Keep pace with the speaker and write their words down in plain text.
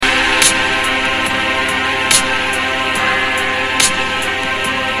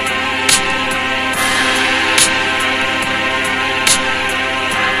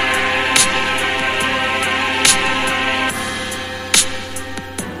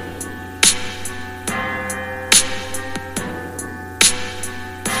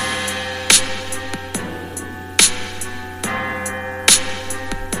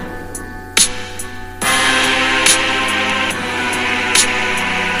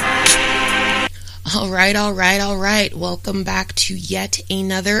All right. Welcome back to yet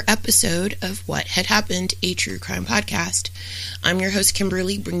another episode of What Had Happened, a true crime podcast. I'm your host,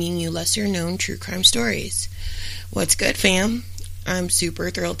 Kimberly, bringing you lesser known true crime stories. What's good, fam? I'm super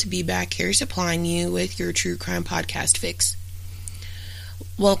thrilled to be back here supplying you with your true crime podcast fix.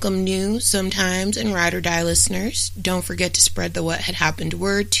 Welcome new, sometimes, and ride or die listeners. Don't forget to spread the What Had Happened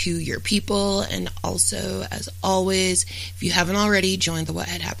word to your people. And also, as always, if you haven't already, join the What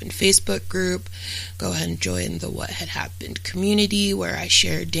Had Happened Facebook group. Go ahead and join the What Had Happened community, where I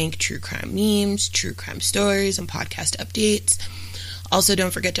share dank true crime memes, true crime stories, and podcast updates. Also,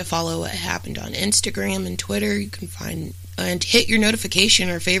 don't forget to follow What Happened on Instagram and Twitter. You can find and hit your notification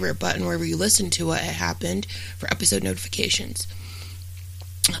or favorite button wherever you listen to What Had Happened for episode notifications.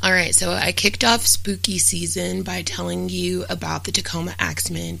 Alright, so I kicked off spooky season by telling you about the Tacoma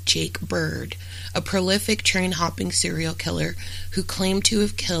Axeman, Jake Bird, a prolific train-hopping serial killer who claimed to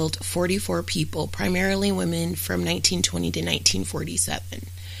have killed 44 people, primarily women, from 1920 to 1947.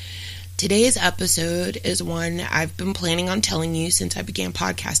 Today's episode is one I've been planning on telling you since I began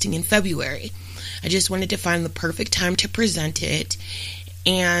podcasting in February. I just wanted to find the perfect time to present it,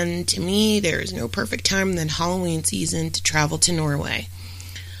 and to me, there is no perfect time than Halloween season to travel to Norway.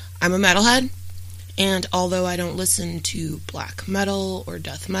 I'm a metalhead, and although I don't listen to black metal or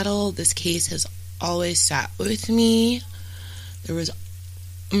death metal, this case has always sat with me. I'm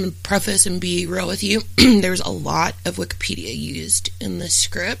going to preface and be real with you. There's a lot of Wikipedia used in this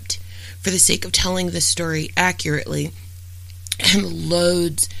script for the sake of telling this story accurately, and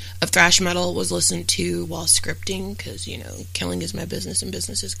loads of thrash metal was listened to while scripting, because, killing is my business and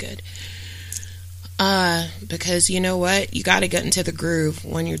business is good. Because you know what? You gotta get into the groove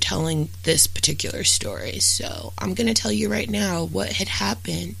when you're telling this particular story. So I'm gonna tell you right now what had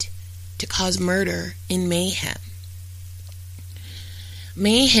happened to cause murder in Mayhem.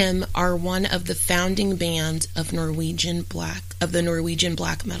 Mayhem are one of the founding bands of the Norwegian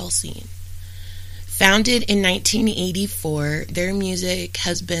black metal scene. Founded in 1984, their music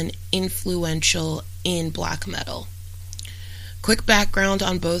has been influential in black metal. Quick background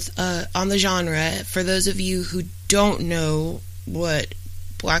on on the genre. For those of you who don't know what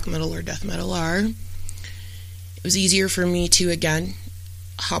black metal or death metal are, it was easier for me to, again,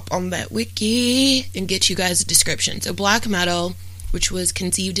 hop on that wiki and get you guys a description. So black metal, which was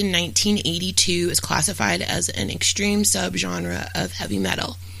conceived in 1982, is classified as an extreme subgenre of heavy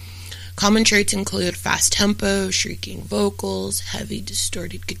metal. Common traits include fast tempo, shrieking vocals, heavy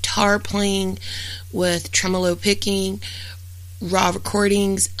distorted guitar playing with tremolo picking, raw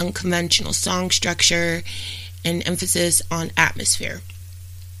recordings, unconventional song structure, and emphasis on atmosphere.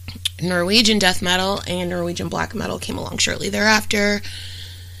 Norwegian death metal and Norwegian black metal came along shortly thereafter.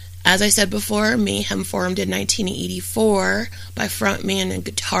 As I said before, Mayhem formed in 1984 by frontman and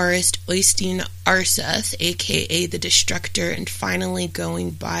guitarist Øystein Aarseth, aka The Destructor, and finally going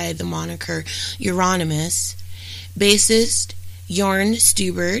by the moniker Euronymous, bassist Jørn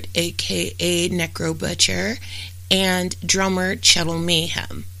Stubert, aka Necro Butcher, and drummer Kjetil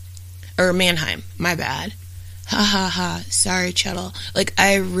Mannheim, my bad. Sorry, Kjetil.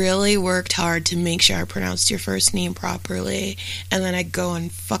 I really worked hard to make sure I pronounced your first name properly, and then I go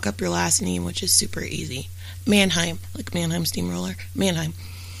and fuck up your last name, which is super easy. Mannheim, like Mannheim Steamroller, Mannheim.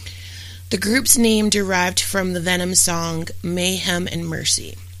 The group's name derived from the Venom song Mayhem and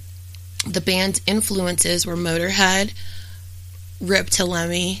Mercy. The band's influences were Motorhead, Rip to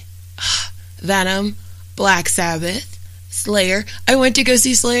Lemmy, Venom, Black Sabbath, Slayer. I went to go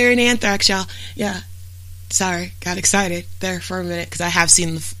see Slayer and Anthrax, y'all. Yeah. Sorry, got excited there for a minute, because I have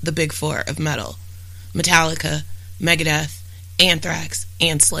seen the big four of metal. Metallica, Megadeth, Anthrax,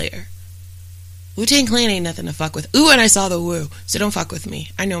 and Slayer. Wu-Tang Clan ain't nothing to fuck with. Ooh, and I saw the Wu, so don't fuck with me.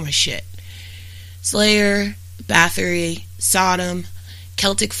 I know my shit. Slayer, Bathory, Sodom,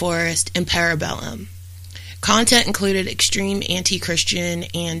 Celtic Forest, and Parabellum. Content included extreme anti-Christian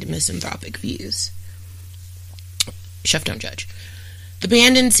and misanthropic views. Chef, don't judge. The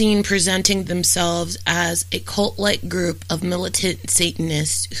band and scene presenting themselves as a cult-like group of militant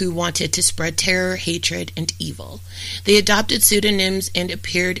Satanists who wanted to spread terror, hatred, and evil. They adopted pseudonyms and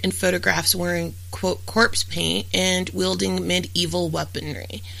appeared in photographs wearing, quote, corpse paint and wielding medieval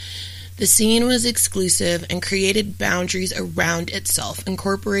weaponry. The scene was exclusive and created boundaries around itself,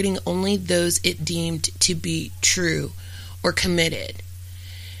 incorporating only those it deemed to be true or committed.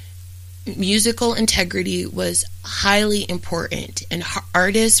 Musical integrity was highly important, and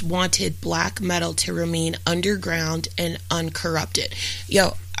artists wanted black metal to remain underground and uncorrupted.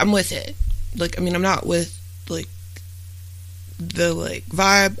 Yo, I'm with it. I'm not with, the,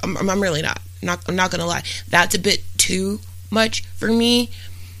 vibe. I'm really not. I'm not gonna lie. That's a bit too much for me.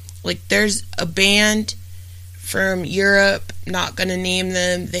 Like, there's a band from Europe, not gonna name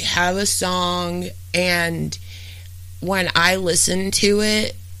them, they have a song, and when I listen to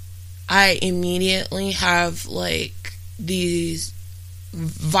it, I immediately have, like, these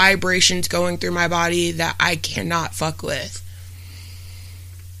vibrations going through my body that I cannot fuck with.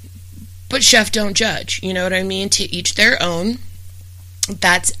 But chef, don't judge, you know what I mean? To each their own.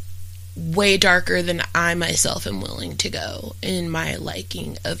 That's way darker than I myself am willing to go in my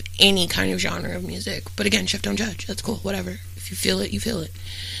liking of any kind of genre of music. But again, chef, don't judge. That's cool, whatever. If you feel it, you feel it.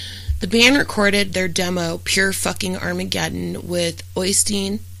 The band recorded their demo, Pure Fucking Armageddon, with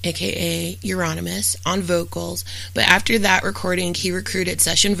Oystein, aka Euronymous, on vocals. But after that recording, he recruited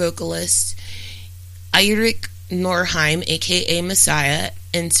session vocalists Eirik Norheim, aka Messiah,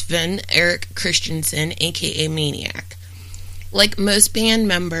 and Sven Erik Christensen, aka Maniac. Like most bands,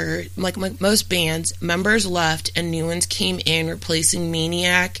 members left and new ones came in, replacing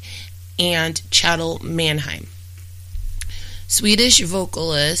Maniac and Kjetil Mannheim. Swedish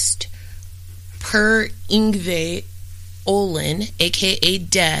vocalist Per Yngve Olin, aka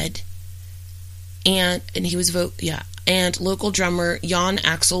Dead, and he was and local drummer Jan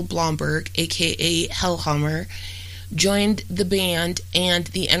Axel Blomberg, aka Hellhammer, joined the band, and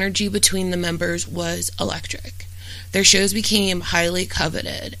the energy between the members was electric. Their shows became highly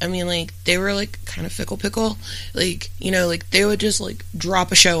coveted. I mean, like, they were, like, kind of fickle pickle. Like, you know, like, they would just, like,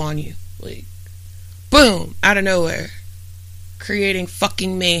 drop a show on you. Like, boom, out of nowhere. Creating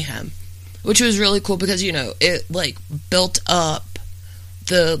fucking mayhem. Which was really cool because, you know, it, like, built up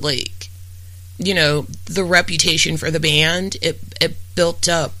the, like, you know, the reputation for the band. It built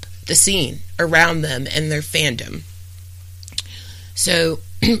up the scene around them and their fandom. So,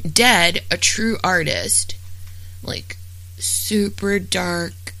 Dead, a true artist, like, super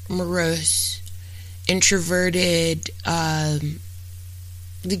dark, morose, introverted, like,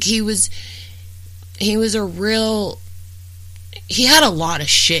 he was a real, he had a lot of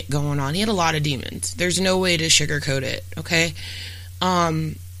shit going on. He had a lot of demons. There's no way to sugarcoat it, okay?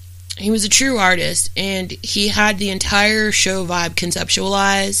 He was a true artist, and he had the entire show vibe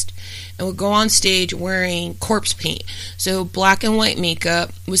conceptualized and would go on stage wearing corpse paint. So black and white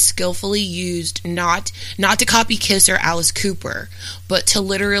makeup was skillfully used not to copy Kiss or Alice Cooper, but to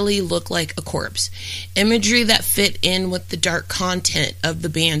literally look like a corpse. Imagery that fit in with the dark content of the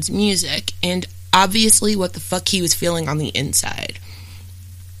band's music, and obviously what the fuck he was feeling on the inside.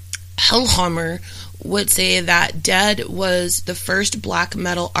 Hellhammer would say that Dead was the first black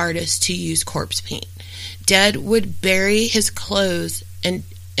metal artist to use corpse paint. Dead would bury his clothes and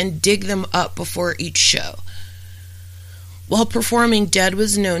dig them up before each show. While performing, Dead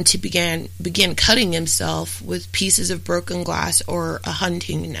was known to begin cutting himself with pieces of broken glass or a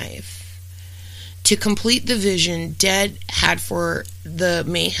hunting knife. To complete the vision Dead had for the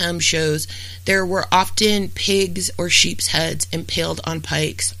Mayhem shows, there were often pigs or sheep's heads impaled on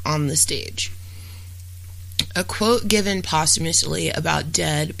pikes on the stage. A quote given posthumously about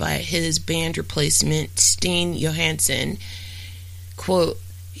Dead by his band replacement, Stein Johansson, quote,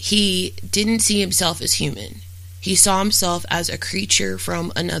 "He didn't see himself as human. He saw himself as a creature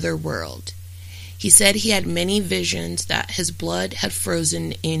from another world. He said he had many visions that his blood had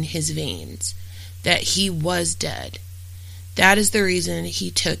frozen in his veins, that he was dead. That is the reason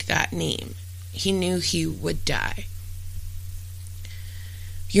he took that name. He knew he would die."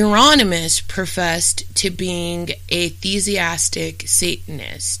 Euronymous professed to being a theistic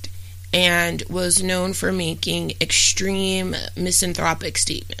Satanist and was known for making extreme misanthropic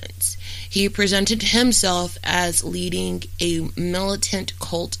statements. He presented himself as leading a militant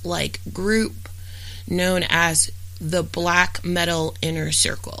cult-like group known as the Black Metal Inner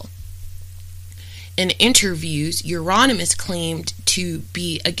Circle. In interviews, Euronymous claimed to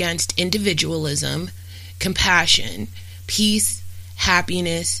be against individualism, compassion, peace,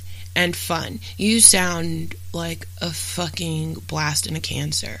 happiness, and fun. You sound like a fucking blast in a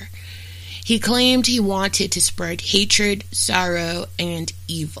cancer. He claimed he wanted to spread hatred, sorrow, and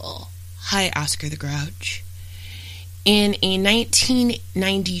evil. Hi, Oscar the Grouch. In a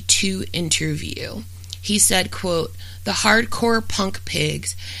 1992 interview, he said, quote, "The hardcore punk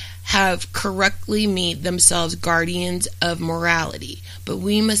pigs have correctly made themselves guardians of morality, but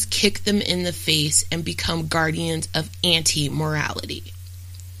we must kick them in the face and become guardians of anti-morality."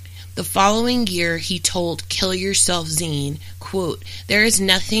 The following year, he told Kill Yourself Zine, quote, "There is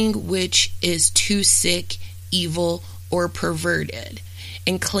nothing which is too sick, evil, or perverted,"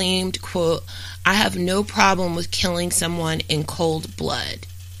 and claimed, quote, "I have no problem with killing someone in cold blood."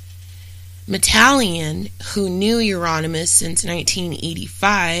 Metalian, who knew Euronymous since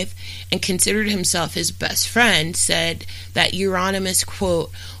 1985 and considered himself his best friend, said that Euronymous,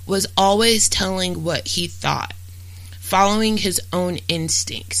 quote, was always telling what he thought, following his own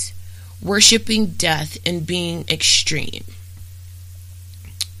instincts, worshipping death and being extreme.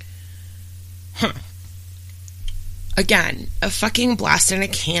 Again, a fucking blast in a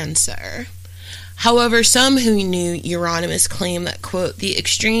can, sir. However, some who knew Euronymous claim that, quote, the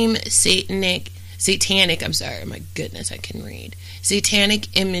extreme satanic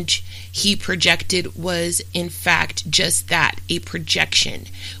image he projected was, in fact, just that, a projection,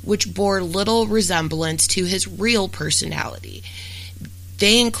 which bore little resemblance to his real personality.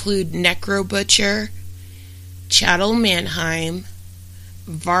 They include Necro Butcher, Chattel Mannheim,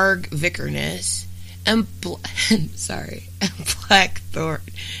 Varg Vikernes, and Blackthorn.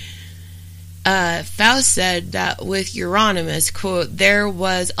 Faust said that with Euronymous, quote, there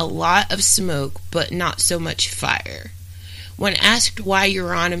was a lot of smoke, but not so much fire. When asked why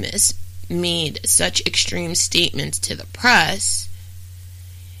Euronymous made such extreme statements to the press,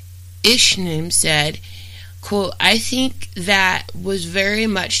 Ishnim said, quote, I think that was very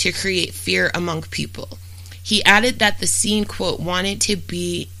much to create fear among people. He added that the scene, quote, wanted to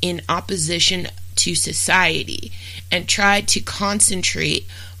be in opposition to society and tried to concentrate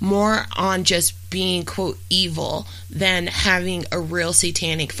more on just being, quote, evil than having a real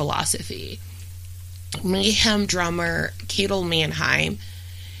satanic philosophy. Mayhem drummer Chattel Mannheim,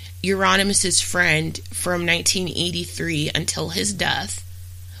 Euronymous' friend from 1983 until his death,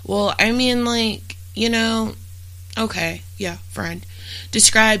 well, I mean, like, you know, okay, yeah, friend,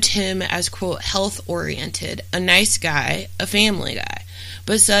 described him as, quote, health-oriented, a nice guy, a family guy,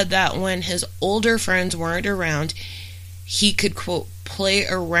 but said that when his older friends weren't around, he could, quote, play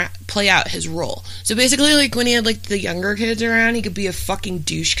out his role. So basically, like, when he had, like, the younger kids around, he could be a fucking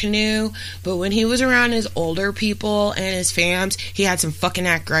douche canoe, but when he was around his older people and his fams, he had some fucking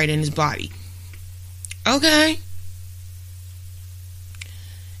act right in his body. Okay.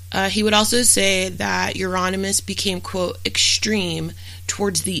 He would also say that Euronymous became, quote, extreme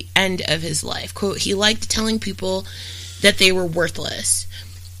towards the end of his life. Quote, he liked telling people that they were worthless,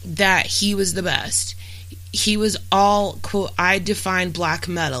 that he was the best. He was all, quote, I define black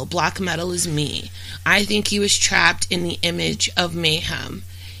metal. Black metal is me. I think he was trapped in the image of mayhem.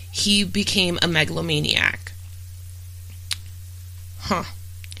 He became a megalomaniac.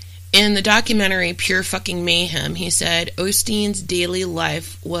 In the documentary Pure Fucking Mayhem, he said Osteen's daily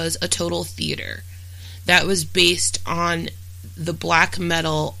life was a total theater that was based on the black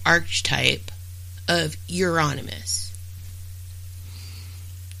metal archetype of Euronymous.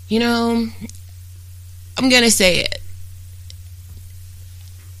 You know, I'm gonna say it.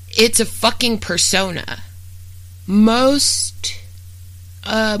 It's a fucking persona. Most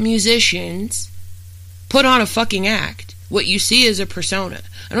musicians put on a fucking act. What you see is a persona.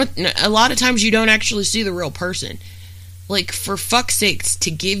 A lot of times you don't actually see the real person. Like, for fuck's sakes,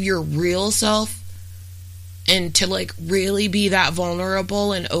 to give your real self and to, like, really be that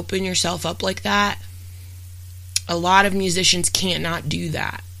vulnerable and open yourself up like that, a lot of musicians can't not do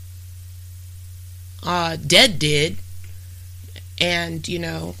that. Dead did, and, you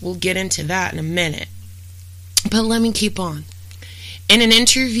know, we'll get into that in a minute. But let me keep on. In an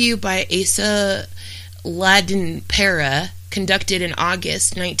interview by Asa Ladin-Pera, conducted in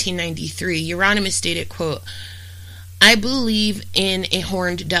August 1993, Euronymous stated, quote, I believe in a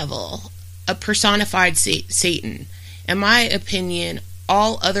horned devil, a personified Satan. In my opinion,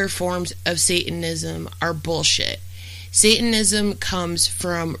 all other forms of Satanism are bullshit. Satanism comes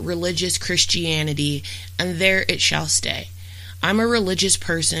from religious Christianity, and there it shall stay. I'm a religious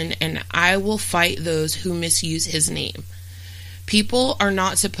person, and I will fight those who misuse his name. People are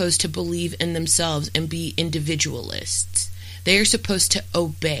not supposed to believe in themselves and be individualists. They are supposed to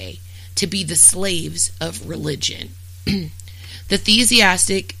obey, to be the slaves of religion. The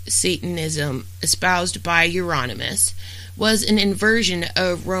theistic Satanism espoused by Euronymous was an inversion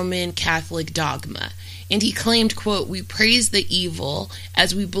of Roman Catholic dogma, and he claimed, quote, we praise the evil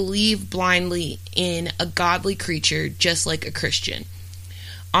as we believe blindly in a godly creature just like a Christian.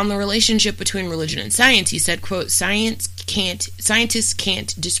 On the relationship between religion and science, he said, quote, scientists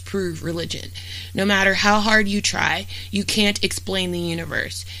can't disprove religion. No matter how hard you try, you can't explain the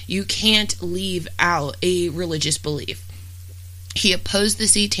universe. You can't leave out a religious belief. He opposed the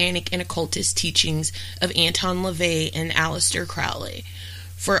satanic and occultist teachings of Anton LaVey and Aleister Crowley.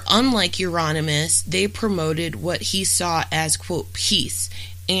 For unlike Euronymous, they promoted what he saw as, quote, peace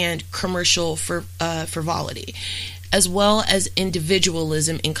and commercial frivolity. as well as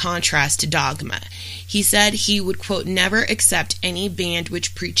individualism in contrast to dogma. He said he would, quote, never accept any band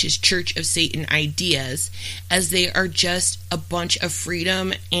which preaches Church of Satan ideas, as they are just a bunch of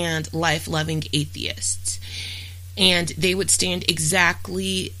freedom and life-loving atheists. And they would stand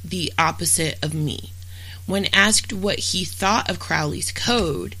exactly the opposite of me. When asked what he thought of Crowley's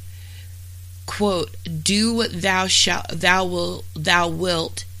code, quote, do what thou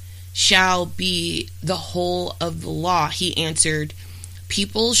wilt shall be the whole of the law, he answered,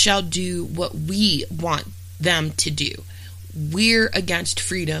 people shall do what we want them to do. We're against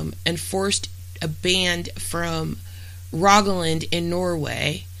freedom, and forced a band from Rogaland in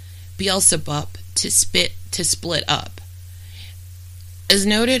Norway, Beelzebub, to split up. As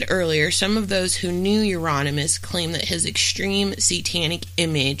noted earlier, some of those who knew Euronymous claim that his extreme satanic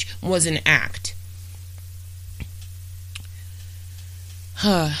image was an act.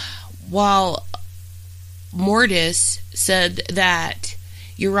 While Mortis said that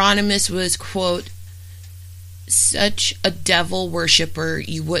Euronymous was, quote, such a devil worshipper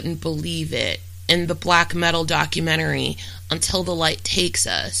you wouldn't believe it, in the black metal documentary Until the Light Takes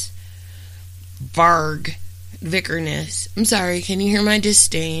Us, Varg Vikernes. I'm sorry, can you hear my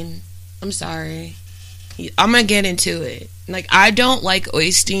disdain? I'm sorry. I'm gonna get into it. Like, I don't like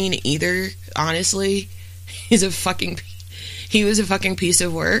Oystein either, honestly. He was a fucking piece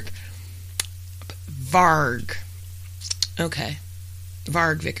of work. Varg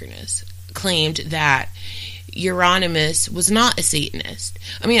Vikernes claimed that Euronymous was not a Satanist.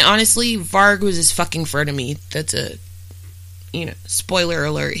 I mean, honestly, Varg was his fucking frenemy. That's a, spoiler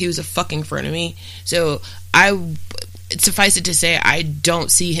alert, he was a fucking frenemy. So, suffice it to say, I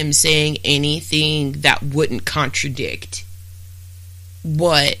don't see him saying anything that wouldn't contradict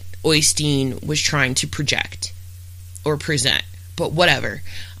what Oystein was trying to project or present. But whatever.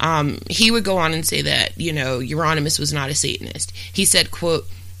 He would go on and say that, Euronymous was not a Satanist. He said, quote,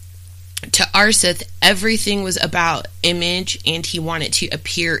 to Arseth, everything was about image and he wanted to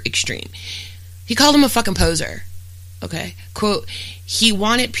appear extreme. He called him a fucking poser. Okay? Quote, he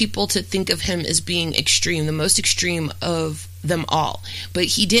wanted people to think of him as being extreme, the most extreme of them all. But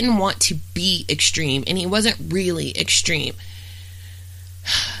he didn't want to be extreme, and he wasn't really extreme.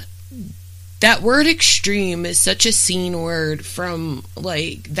 That word extreme is such a scene word from,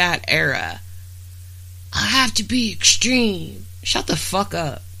 that era. I have to be extreme. Shut the fuck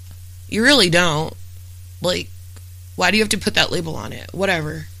up. You really don't. Why do you have to put that label on it?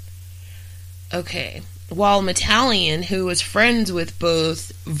 Whatever. Okay. While Metalion, who was friends with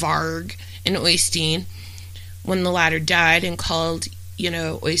both Varg and Oystein, when the latter died and called,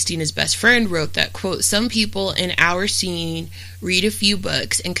 Oystein his best friend, wrote that, quote, some people in our scene read a few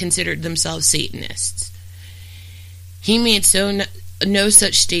books and considered themselves Satanists. He made no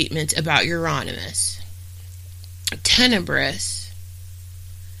such statement about Euronymous. Tenebris,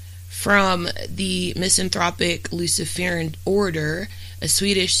 from the Misanthropic Luciferian Order, a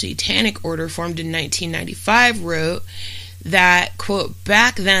Swedish satanic order formed in 1995, wrote that, quote,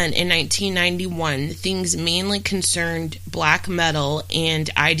 back then in 1991, things mainly concerned black metal and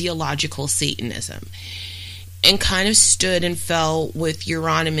ideological Satanism, and kind of stood and fell with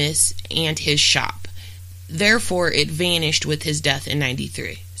Euronymous and his shop. Therefore, it vanished with his death in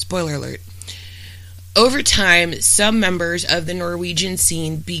 93. Spoiler alert. Over time, some members of the Norwegian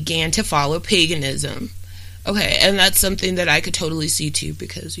scene began to follow paganism. Okay, and that's something that I could totally see too,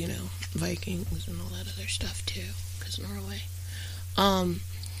 because, Vikings and all that other stuff too, because Norway.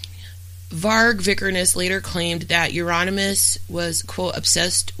 Varg Vikernes later claimed that Euronymous was, quote,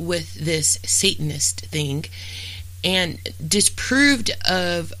 obsessed with this Satanist thing, and disapproved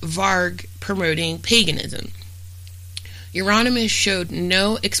of Varg promoting paganism. Euronymous showed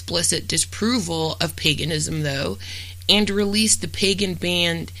no explicit disapproval of paganism, though, and released the pagan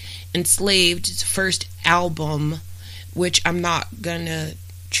band Enslaved's first album, which I'm not gonna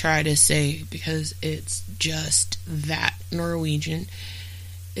try to say because it's just that Norwegian.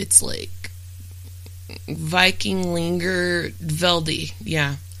 It's like Vikinglingar Veldi,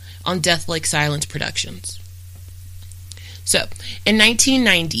 yeah, on Death Like Silence Productions. So, in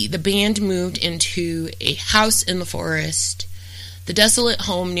 1990, the band moved into a house in the forest. The desolate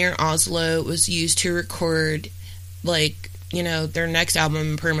home near Oslo was used to record, their next album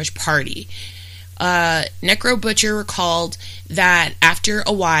and pretty much party. Necro Butcher recalled that after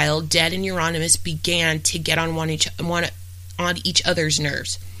a while, Dead and Euronymous began to get on each other's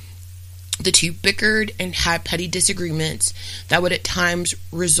nerves. The two bickered and had petty disagreements that would at times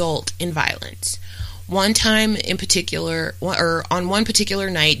result in violence. On one particular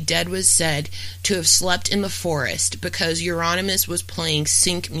night, Dead was said to have slept in the forest because Euronymous was playing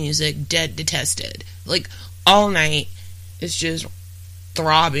sync music Dead detested. all night is just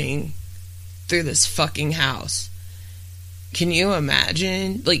throbbing through this fucking house. Can you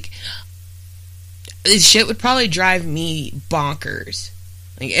imagine? Like, this shit would probably drive me bonkers.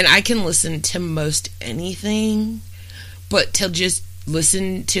 Like, and I can listen to most anything, but to just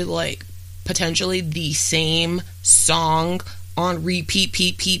listen to, like, potentially the same song on repeat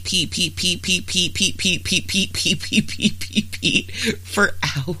for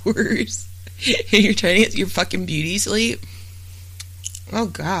hours, and you're trying to get your fucking beauty sleep. Oh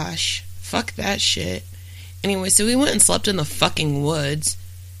gosh, fuck that shit. Anyway, so we went and slept in the fucking woods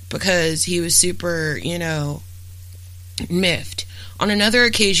because he was super, miffed. On another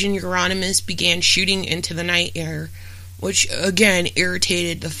occasion, Euronymous began shooting into the night air, which again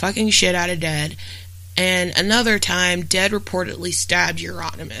irritated the fucking shit out of Dead. And another time, Dead reportedly stabbed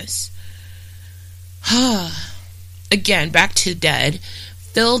Euronymous. Again, back to Dead.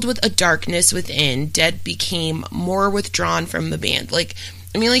 Filled with a darkness within, Dead became more withdrawn from the band.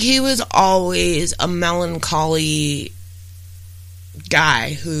 He was always a melancholy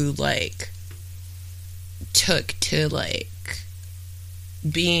guy who, took to,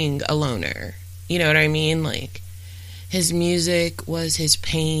 being a loner. You know what I mean? His music was his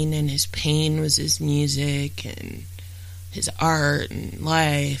pain, and his pain was his music, and his art, and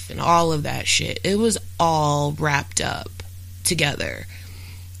life, and all of that shit. It was all wrapped up together.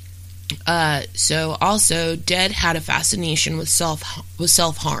 So also, Dead had a fascination with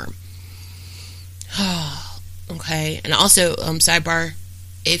self-harm. Okay, and also, sidebar,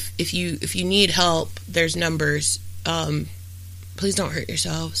 if you need help, there's numbers. Please don't hurt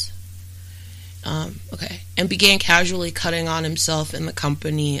yourselves. Okay, and began casually cutting on himself in the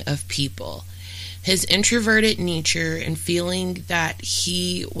company of people. His introverted nature and feeling that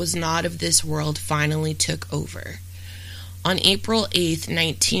he was not of this world finally took over. On April 8th,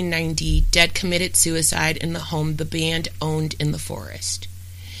 1990, Dead committed suicide in the home the band owned in the forest.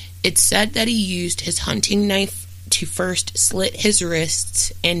 It's said that he used his hunting knife to first slit his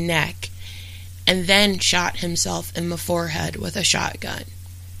wrists and neck, and then shot himself in the forehead with a shotgun.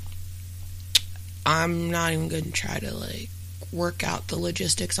 I'm not even going to try to, work out the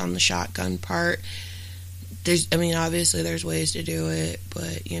logistics on the shotgun part. Obviously there's ways to do it,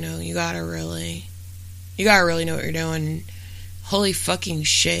 but, you gotta really know what you're doing. Holy fucking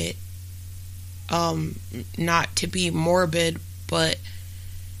shit. Not to be morbid, but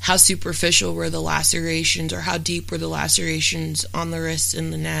how superficial were the lacerations, or how deep were the lacerations on the wrists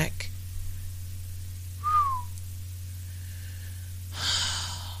and the neck?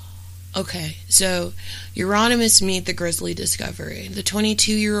 Okay, so Euronymous made the grisly discovery. The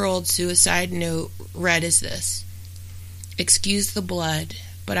 22-year-old suicide note read as this: "Excuse the blood,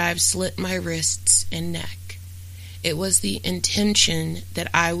 but I've slit my wrists and neck. It was the intention that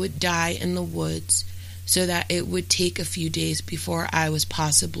I would die in the woods so that it would take a few days before I was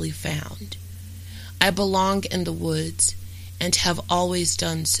possibly found. I belong in the woods and have always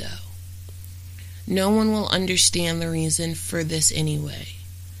done so. No one will understand the reason for this anyway.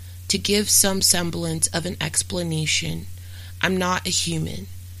 To give some semblance of an explanation, I'm not a human.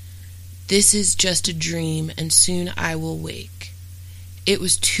 This is just a dream, and soon I will wake. It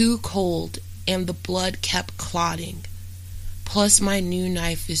was too cold, and the blood kept clotting. Plus my new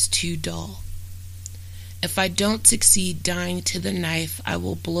knife is too dull. If I don't succeed dying to the knife, I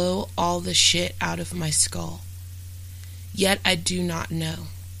will blow all the shit out of my skull. Yet I do not know.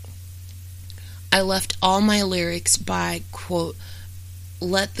 I left all my lyrics by, quote,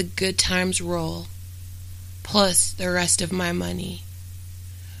 let the good times roll, plus the rest of my money.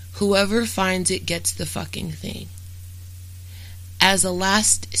 Whoever finds it gets the fucking thing. As a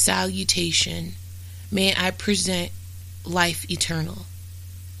last salutation, may I present life eternal.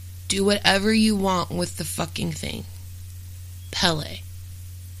 Do whatever you want with the fucking thing. Pele.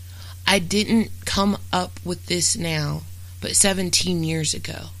 I didn't come up with this now, but 17 years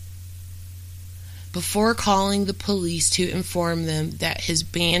ago. Before calling the police to inform them that his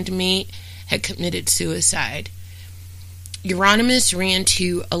bandmate had committed suicide, Euronymous ran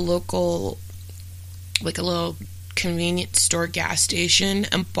to a local, a little convenience store gas station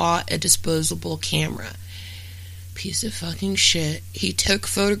and bought a disposable camera. Piece of fucking shit. He took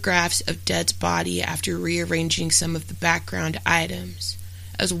photographs of Dead's body after rearranging some of the background items,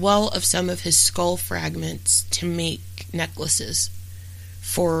 as well as some of his skull fragments to make necklaces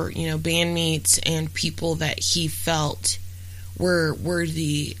for, bandmates and people that he felt were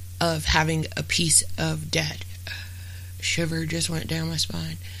worthy of having a piece of Dead. Shiver just went down my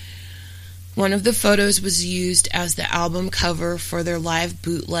spine. One of the photos was used as the album cover for their live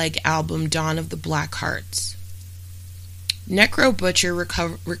bootleg album Dawn of the Black Hearts. Necro Butcher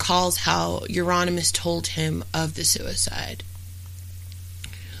recalls how Euronymous told him of the suicide.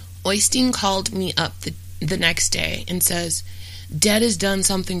 Oystein called me up the next day and says, "Dead has done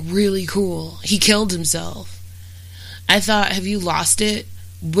something really cool. He killed himself." I thought, "Have you lost it?"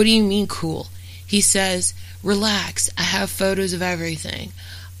 "What do you mean cool?" He says, "Relax, I have photos of everything."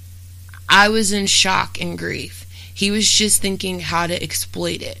 I was in shock and grief. He was just thinking how to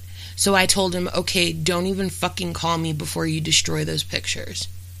exploit it. So I told him, "Okay, don't even fucking call me before you destroy those pictures."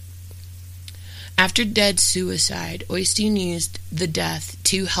 After Dead's suicide, Oystein used the death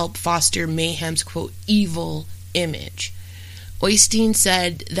to help foster Mayhem's, quote, evil image. Oystein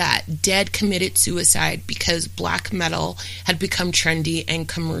said that Dead committed suicide because black metal had become trendy and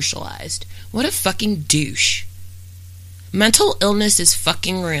commercialized. What a fucking douche. Mental illness is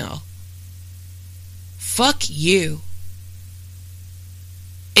fucking real. Fuck you.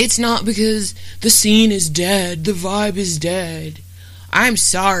 It's not because the scene is dead, the vibe is dead. I'm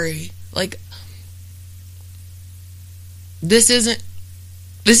sorry. Like, this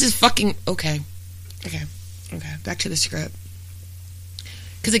is fucking, okay, back to the script.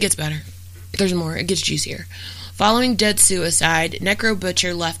 Because it gets better. There's more, it gets juicier. Following Dead's suicide, Necro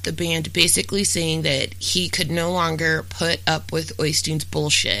Butcher left the band basically saying that he could no longer put up with Oystein's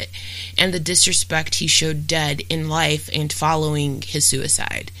bullshit and the disrespect he showed Dead in life and following his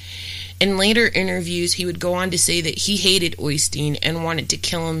suicide. In later interviews, he would go on to say that he hated Oystein and wanted to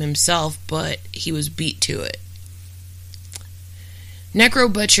kill him himself, but he was beat to it.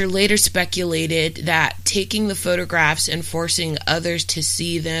 Necro Butcher later speculated that taking the photographs and forcing others to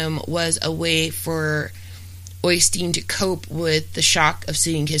see them was a way for Oystein to cope with the shock of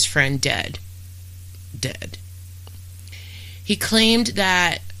seeing his friend dead. He claimed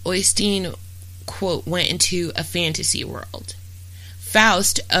that Oystein, quote, went into a fantasy world.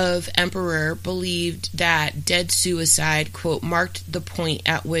 Faust of Emperor believed that Dead's suicide, quote, marked the point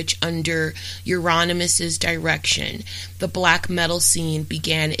at which, under Euronymous' direction, the black metal scene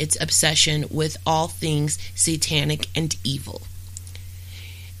began its obsession with all things satanic and evil.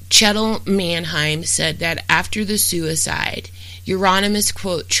 Chettle Mannheim said that after the suicide, Euronymous,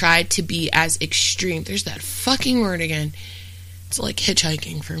 quote, tried to be as extreme. There's that fucking word again. It's like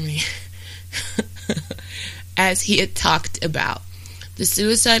hitchhiking for me. As he had talked about. The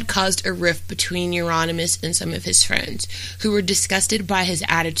suicide caused a rift between Euronymous and some of his friends, who were disgusted by his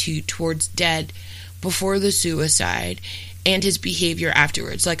attitude towards Dead before the suicide and his behavior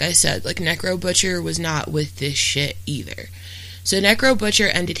afterwards. Like I said, like Necro Butcher was not with this shit either. So Necro Butcher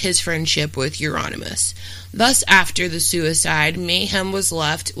ended his friendship with Euronymous. Thus, after the suicide, Mayhem was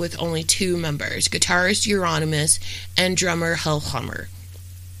left with only two members, guitarist Euronymous and drummer Hellhammer.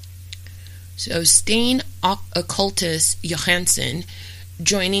 So Stein Occultus Johansson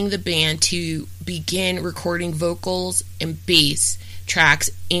joining the band to begin recording vocals and bass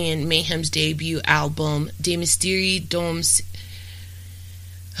tracks in Mayhem's debut album, De Mysterie Doms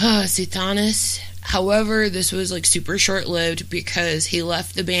Satanis. However, this was like super short-lived because he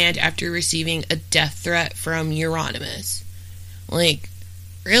left the band after receiving a death threat from Euronymous. Like,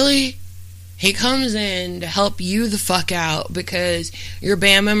 really? He comes in to help you the fuck out because your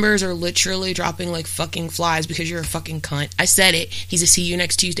band members are literally dropping like fucking flies because you're a fucking cunt. I said it. He's a see you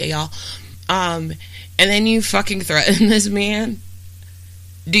next Tuesday, y'all. And then you fucking threaten this man?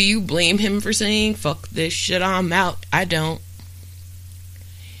 Do you blame him for saying, "Fuck this shit, I'm out"? I don't.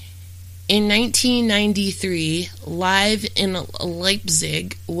 In 1993, Live in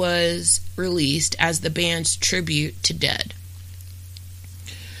Leipzig was released as the band's tribute to Dead.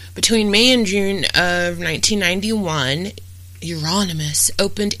 Between May and June of 1991, Euronymous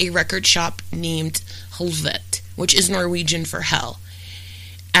opened a record shop named Helvete, which is Norwegian for hell,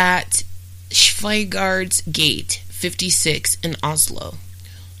 at Schweigards Gate 56 in Oslo.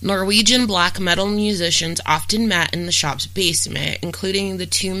 Norwegian black metal musicians often met in the shop's basement, including the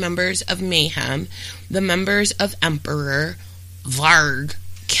two members of Mayhem, the members of Emperor, Varg,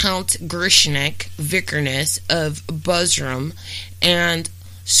 Count Grishnik, Vikernes of Buzzrum, and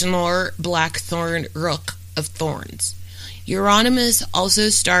Snore Blackthorn Rook of Thorns. Euronymous also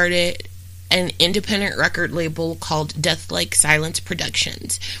started an independent record label called Deathlike Silence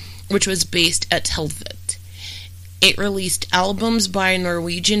Productions, which was based at Helvete. It released albums by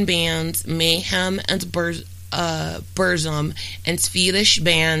Norwegian bands Mayhem and Burzum and Swedish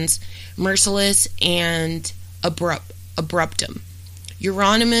bands Merciless and Abruptum.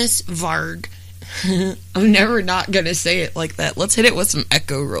 Euronymous, Varg. I'm never not gonna say it like that. Let's hit it with some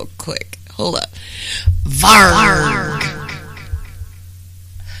echo real quick. Hold up. Varg.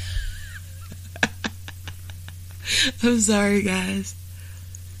 I'm sorry, guys.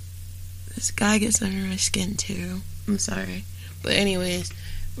 This guy gets under my skin too. I'm sorry. But anyways,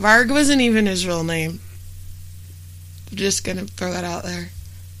 Varg wasn't even his real name. I'm just gonna throw that out there.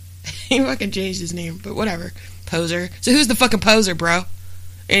 He fucking changed his name, but whatever. Poser. So who's the fucking poser, bro?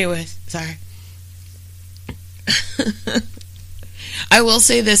 Anyways, sorry. I will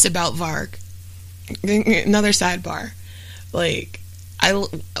say this about Varg. Another sidebar. Like,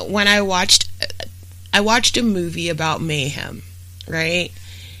 when I watched a movie about mayhem, right?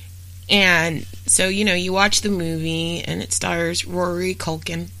 And so, you know, you watch the movie and it stars Rory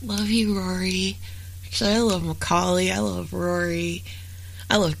Culkin. Love you, Rory. Actually, I love Macaulay. I love Rory.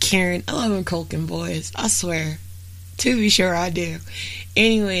 I love Karen. I love them Culkin boys. I swear. To be sure, I do.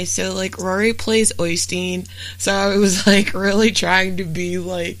 Anyway, so, like, Rory plays Oystein. So I was, like, really trying to be,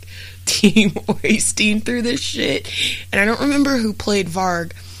 like, Team Oystein through this shit. And I don't remember who played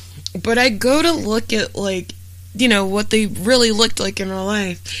Varg. But I go to look at, like, you know, what they really looked like in real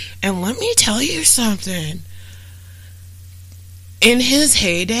life. And let me tell you something. In his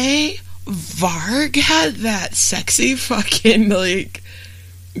heyday, Varg had that sexy fucking, like,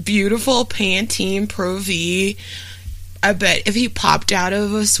 beautiful Pantene Pro V. I bet if he popped out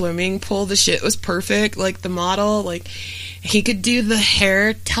of a swimming pool, the shit was perfect. Like, the model, like, he could do the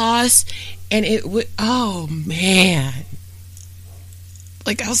hair toss, and it would, oh, man.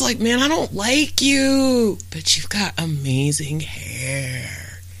 Like, I was like, man, I don't like you, but you've got amazing hair.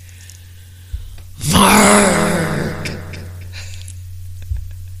 Varg!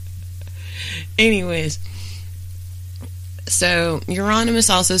 Anyways, so Euronymous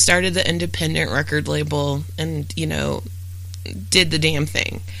also started the independent record label and, you know, did the damn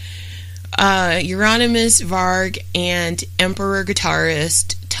thing. Euronymous, Varg, and Emperor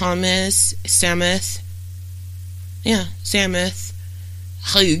guitarist Thomas Sameth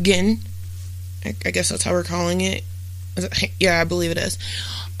Haugen, I guess that's how we're calling it. Yeah, I believe it is.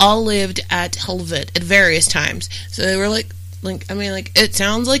 All lived at Helvet at various times. So they were like, it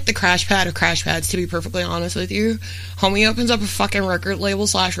sounds like the crash pad of crash pads, to be perfectly honest with you. Homie opens up a fucking record label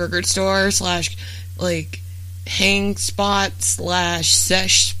 / record store / like hang spot /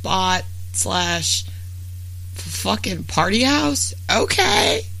 sesh spot / fucking party house.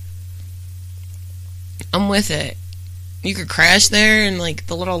 Okay. I'm with it. You could crash there in like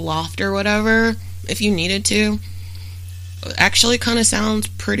the little loft or whatever if you needed to. Actually kind of sounds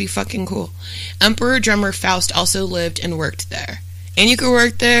pretty fucking cool. Emperor drummer Faust also lived and worked there. And you could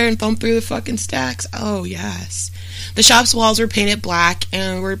work there and thumb through the fucking stacks. Oh, yes. The shop's walls were painted black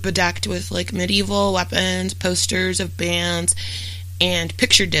and were bedecked with, like, medieval weapons, posters of bands, and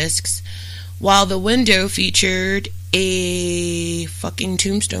picture discs, while the window featured a fucking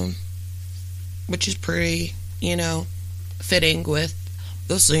tombstone, which is pretty, you know, fitting with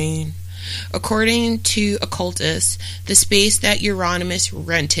the scene. According to occultists, the space that Euronymous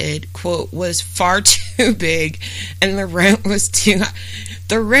rented, quote, was far too big and the rent's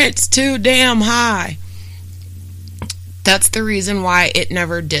too damn high. That's the reason why it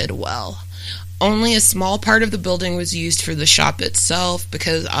never did well. Only a small part of the building was used for the shop itself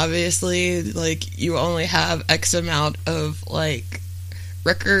because obviously, like, you only have X amount of, like,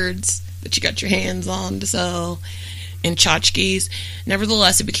 records that you got your hands on to sell and tchotchkes.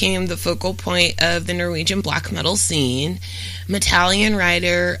 Nevertheless, it became the focal point of the Norwegian black metal scene. Metallian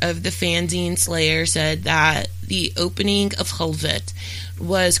writer of the fanzine Slayer said that the opening of Helvet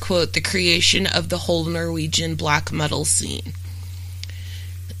was, quote, the creation of the whole Norwegian black metal scene.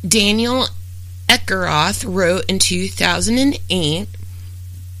 Daniel Ekeroth wrote in 2008,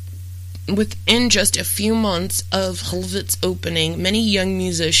 within just a few months of Helvet's opening, many young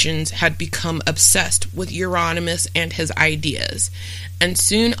musicians had become obsessed with Euronymous and his ideas, and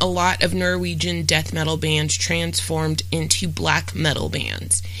soon a lot of Norwegian death metal bands transformed into black metal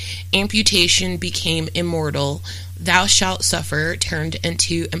bands. Amputation became Immortal, Thou Shalt Suffer turned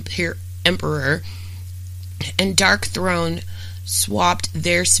into Emperor, and Dark Throne swapped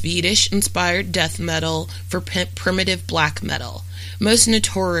their Swedish-inspired death metal for primitive black metal. Most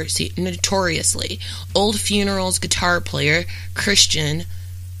notoriously, Old Funeral's guitar player, Christian...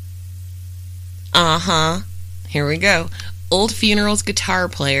 here we go. Old Funeral's guitar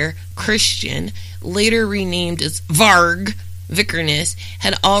player, Christian, later renamed as Varg Vikernes,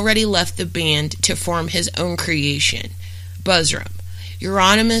 had already left the band to form his own creation, Buzzrum.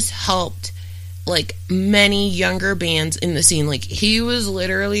 Euronymous helped, like, many younger bands in the scene. Like, he was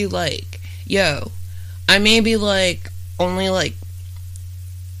literally like, yo, I may be, like, only, like,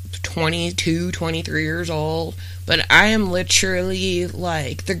 22, 23 years old, but I am literally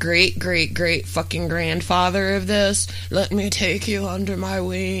like the great fucking grandfather of this. Let me take you under my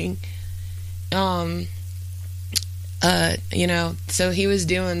wing. You know, so he was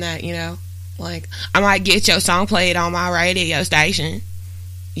doing that, you know, Like, I might get your song played on my radio station.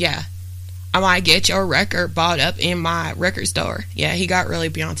 Yeah. I might get your record bought up in my record store. Yeah, he got really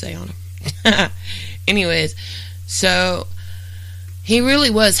Beyonce on him. Anyways, so he really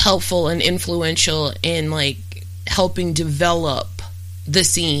was helpful and influential in, like, helping develop the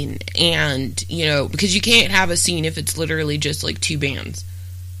scene. And, you know, because you can't have a scene if it's literally just, like, two bands.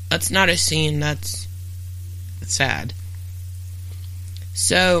 That's not a scene. That's sad.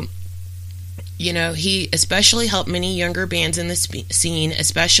 So, you know, he especially helped many younger bands in the scene,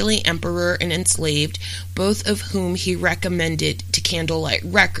 especially Emperor and Enslaved, both of whom he recommended to Candlelight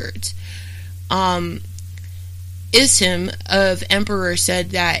Records. Isham of Emperor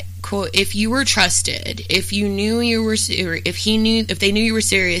said that, quote, if you were trusted, if they knew you were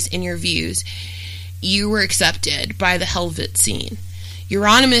serious in your views, you were accepted by the Helvet scene.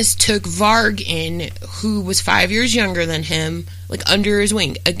 Euronymous took Varg in, who was 5 years younger than him, like, under his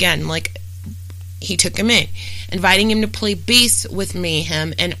wing. Again, like, he took him in, inviting him to play bass with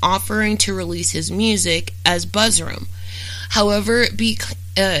Mayhem and offering to release his music as Buzzroom. However,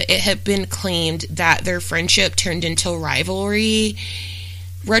 it had been claimed that their friendship turned into rivalry.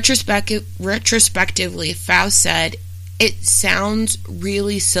 Retrospectively, Faust said, "It sounds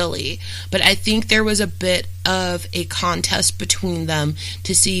really silly, but I think there was a bit of a contest between them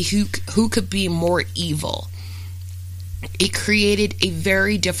to see who could be more evil. It created a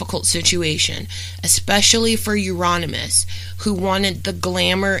very difficult situation, especially for Euronymous, who wanted the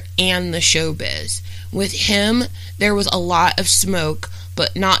glamour and the showbiz. With him, there was a lot of smoke,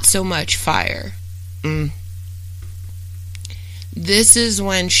 but not so much fire." This is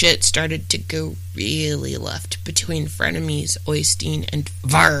when shit started to go really left between frenemies Oystein and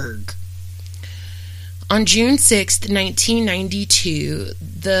Varg. On June 6th, 1992,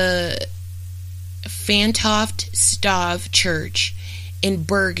 the Fantoft Stav Church in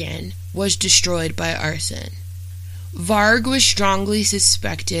Bergen was destroyed by arson. Varg was strongly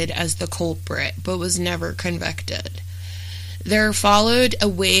suspected as the culprit, but was never convicted. There followed a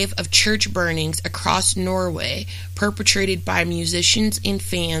wave of church burnings across Norway, perpetrated by musicians and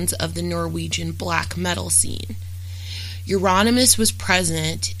fans of the Norwegian black metal scene. Euronymous was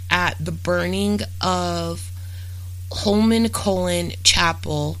present at the burning of Holmenkollen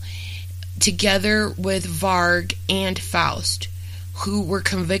Chapel, together with Varg and Faust, who were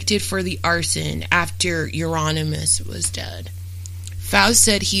convicted for the arson after Euronymous was dead. Faust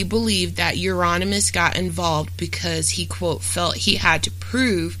said he believed that Euronymous got involved because he, quote, felt he had to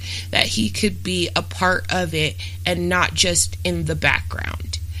prove that he could be a part of it and not just in the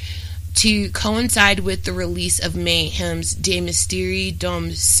background. To coincide with the release of Mayhem's De Mysteriis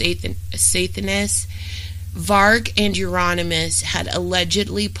Dom Satanis, Varg and Euronymous had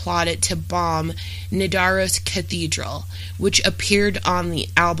allegedly plotted to bomb Nidaros Cathedral, which appeared on the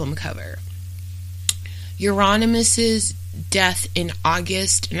album cover. Euronymous' death in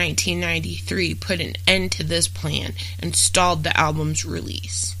August 1993 put an end to this plan and stalled the album's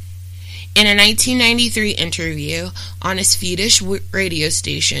release. In a 1993 interview on a Swedish radio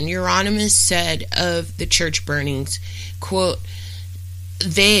station, Euronymous said of the church burnings, quote,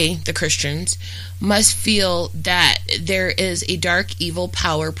 "They, the Christians, must feel that there is a dark evil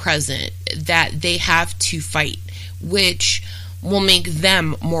power present that they have to fight, which will make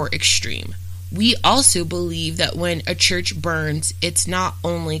them more extreme. We also believe that when a church burns, it's not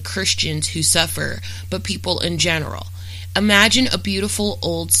only Christians who suffer, but people in general. Imagine a beautiful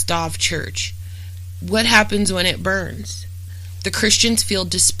old Stav church. What happens when it burns? The Christians feel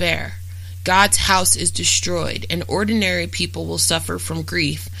despair. God's house is destroyed, and ordinary people will suffer from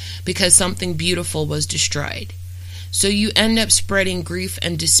grief because something beautiful was destroyed. So you end up spreading grief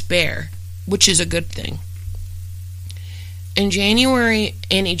and despair, which is a good thing." In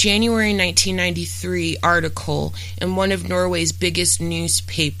a January 1993 article in one of Norway's biggest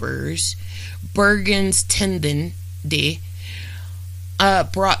newspapers, Bergens Tidende,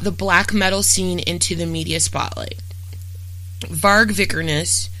 brought the black metal scene into the media spotlight. Varg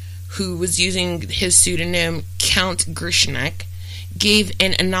Vikernes, who was using his pseudonym Count Grishnek, gave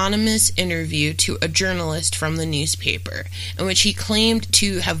an anonymous interview to a journalist from the newspaper, in which he claimed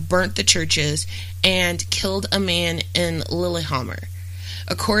to have burnt the churches and killed a man in Lillehammer.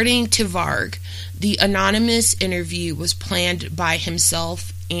 According to Varg, the anonymous interview was planned by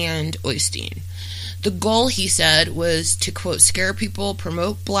himself and Oystein. The goal, he said, was to, quote, scare people,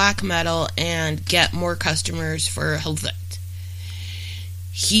 promote black metal, and get more customers for Helvet.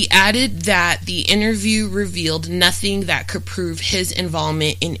 He added that the interview revealed nothing that could prove his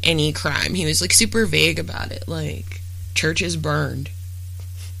involvement in any crime. He was, like, super vague about it, like, churches burned.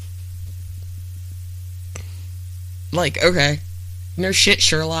 Like, okay, no shit,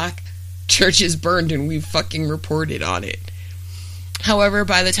 Sherlock. churches burned and we fucking reported on it. However,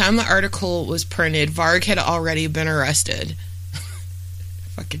 by the time the article was printed, Varg had already been arrested.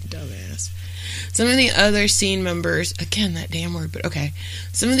 Fucking dumbass. Some of the other scene members, again, that damn word, but okay.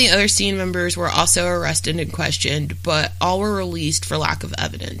 Some of the other scene members were also arrested and questioned, but all were released for lack of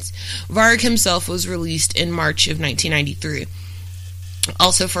evidence. Varg himself was released in March of 1993,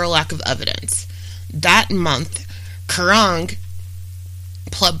 also for a lack of evidence. That month, Kerrang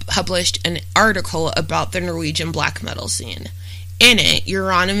published an article about the Norwegian black metal scene. In it,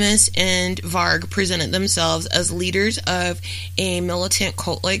 Euronymous and Varg presented themselves as leaders of a militant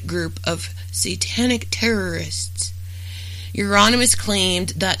cult-like group of satanic terrorists. Euronymous claimed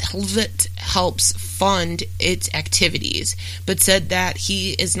that Helvete helps fund its activities, but said that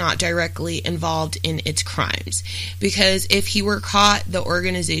he is not directly involved in its crimes, because if he were caught, the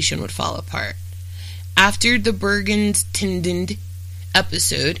organization would fall apart. After the Bergenstind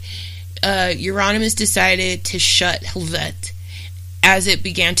episode, Euronymous decided to shut Helvete, as it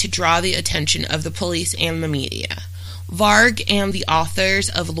began to draw the attention of the police and the media. Varg and the authors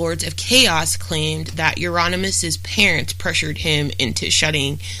of Lords of Chaos claimed that Euronymous' parents pressured him into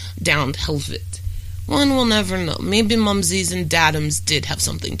shutting down Helvete. One will never know. Maybe Mumsies and Dadums did have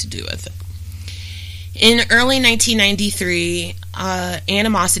something to do with it. In early 1993,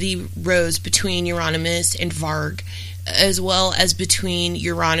 animosity rose between Euronymous and Varg, as well as between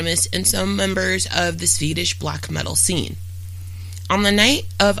Euronymous and some members of the Swedish black metal scene. On the night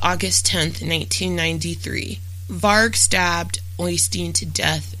of August 10th, 1993, Varg stabbed Øystein to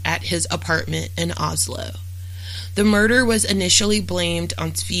death at his apartment in Oslo. The murder was initially blamed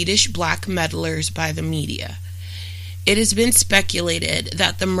on Swedish black metalers by the media. It has been speculated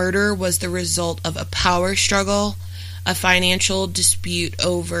that the murder was the result of a power struggle, a financial dispute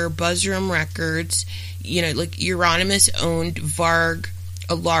over Buzzroom Records. Like Euronymous owned Varg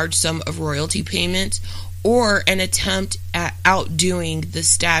a large sum of royalty payments, or an attempt at outdoing the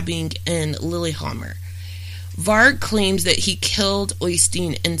stabbing in Lillehammer. Varg claims that he killed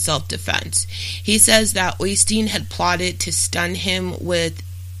Øystein in self-defense. He says that Øystein had plotted to stun him with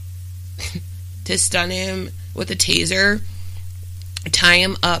a taser, tie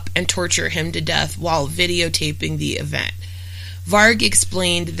him up, and torture him to death while videotaping the event. Varg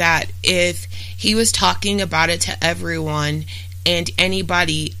explained that if he was talking about it to everyone and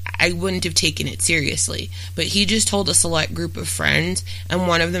anybody, I wouldn't have taken it seriously, but he just told a select group of friends, and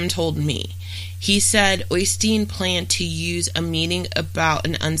one of them told me. He said Øystein planned to use a meeting about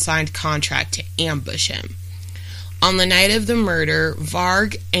an unsigned contract to ambush him. On the night of the murder,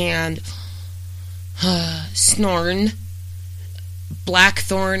 Varg and Snorn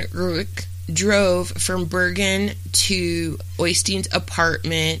Blackthorn Ruik drove from Bergen to Øystein's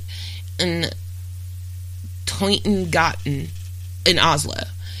apartment in Toitengaten in Oslo.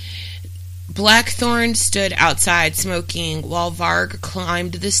 Blackthorn stood outside smoking while Varg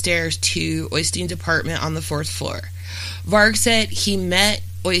climbed the stairs to Øystein's apartment on the 4th floor. Varg said he met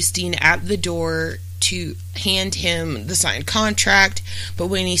Øystein at the door to hand him the signed contract, but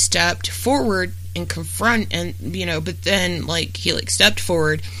when he stepped forward and confronted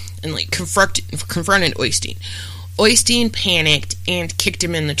Øystein. Øystein panicked and kicked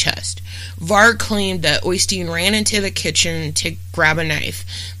him in the chest. Varg claimed that Øystein ran into the kitchen to grab a knife.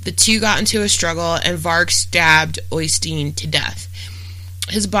 The two got into a struggle, and Varg stabbed Øystein to death.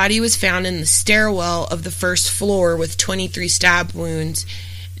 His body was found in the stairwell of the 1st floor with 23 stab wounds,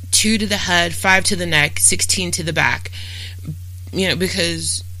 2 to the head, 5 to the neck, 16 to the back.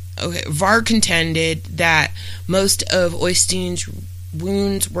 Varg contended that most of Øystein's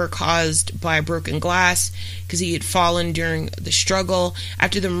wounds were caused by broken glass because he had fallen during the struggle.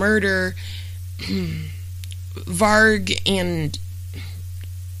 After the murder, Varg and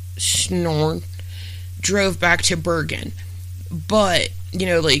Snorn drove back to Bergen. But,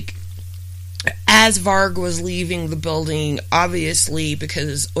 as Varg was leaving the building, obviously,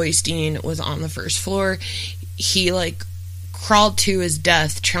 because Øystein was on the 1st floor, he, crawled to his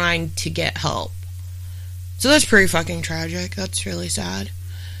death trying to get help. So that's pretty fucking tragic. That's really sad.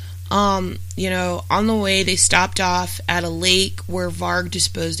 On the way, they stopped off at a lake where Varg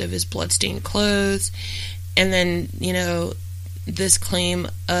disposed of his bloodstained clothes. And then, this claim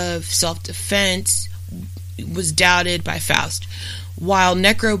of self-defense was doubted by Faust, while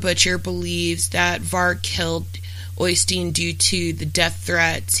Necro Butcher believes that Varg killed Øystein due to the death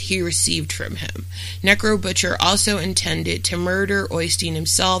threats he received from him. Necro Butcher also intended to murder Øystein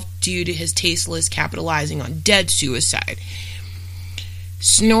himself due to his tasteless capitalizing on dead suicide.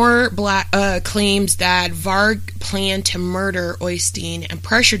 Snorre claims that Varg planned to murder Øystein and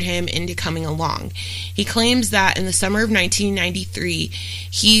pressured him into coming along. He claims that in the summer of 1993,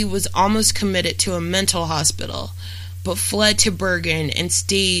 he was almost committed to a mental hospital, but fled to Bergen and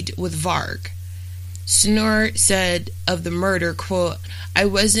stayed with Varg. Snorre said of the murder, quote, I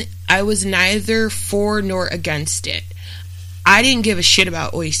was neither for nor against it. I didn't give a shit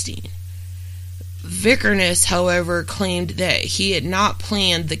about Øystein. Vikernes, however, claimed that he had not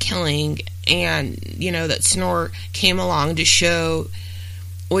planned the killing and, that Snorre came along to show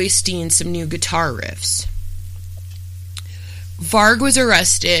Øystein some new guitar riffs. Varg was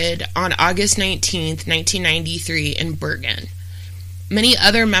arrested on August 19th, 1993 in Bergen. Many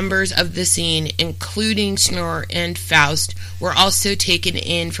other members of the scene, including Snorre and Faust, were also taken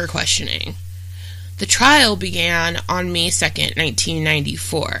in for questioning. The trial began on May 2nd,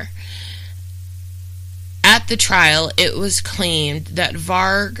 1994. At the trial, it was claimed that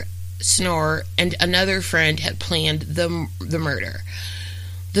Varg, Snorre, and another friend had planned the murder.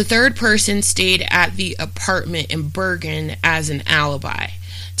 The third person stayed at the apartment in Bergen as an alibi,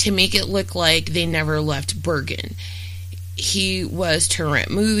 to make it look like they never left Bergen. He was to rent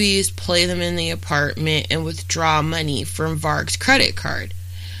movies, play them in the apartment, and withdraw money from Varg's credit card.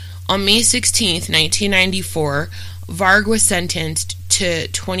 On May 16, 1994, Varg was sentenced to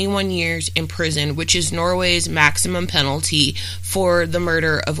 21 years in prison, which is Norway's maximum penalty for the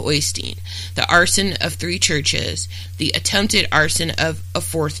murder of Øystein, the arson of 3 churches, the attempted arson of a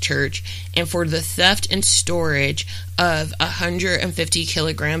 4th church, and for the theft and storage of 150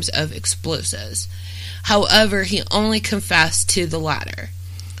 kilograms of explosives. However, he only confessed to the latter.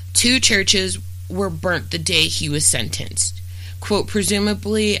 2 churches were burnt the day he was sentenced, quote,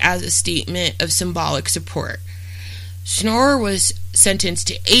 presumably as a statement of symbolic support. Snorre was sentenced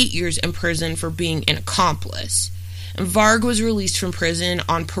to 8 years in prison for being an accomplice, and Varg was released from prison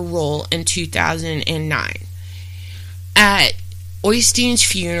on parole in 2009. At Øystein's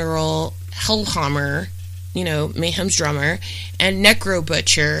funeral, Hellhammer, Mayhem's drummer, and Necro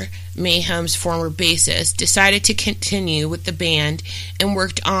Butcher, Mayhem's former bassist, decided to continue with the band and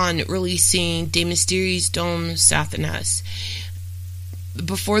worked on releasing De Mysteriis Dom Satanas.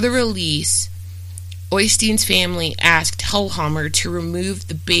 Before the release, Øystein's family asked Hellhammer to remove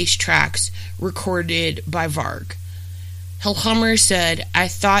the bass tracks recorded by Varg. Hellhammer said, I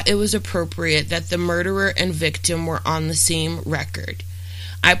thought it was appropriate that the murderer and victim were on the same record.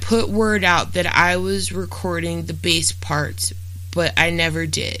 I put word out that I was recording the bass parts, but I never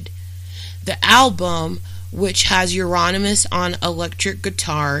did. The album, which has Euronymous on electric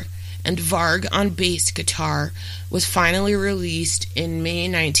guitar and Varg on bass guitar, was finally released in May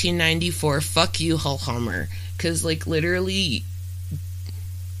 1994. Fuck you, Hellhammer. Because, literally,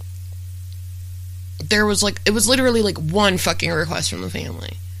 it was literally, one fucking request from the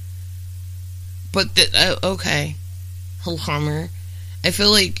family. But, okay. Hellhammer. I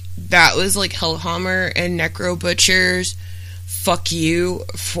feel like that was, Hellhammer and Necro Butcher's fuck you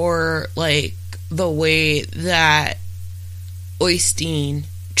for, the way that Øystein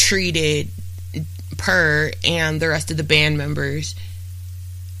treated Per and the rest of the band members.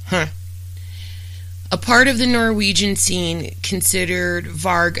 A part of the Norwegian scene considered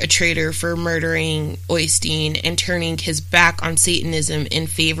Varg a traitor for murdering Øystein and turning his back on Satanism in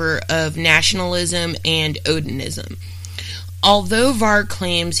favor of nationalism and Odinism. Although Varg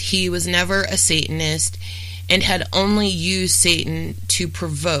claims he was never a Satanist and had only used Satan to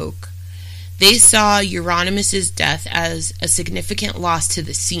provoke, they saw Euronymous' death as a significant loss to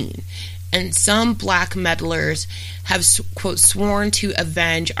the scene, and some black metalers have, quote, sworn to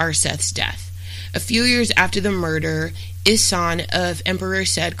avenge Arseth's death. A few years after the murder, Ihsahn of Emperor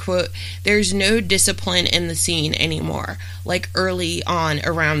said, quote, there's no discipline in the scene anymore, like early on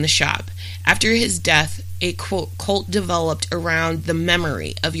around the shop. After his death, a, quote, cult developed around the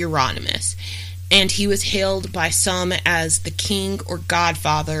memory of Euronymous, and he was hailed by some as the king or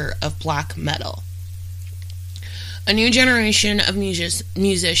godfather of black metal. A new generation of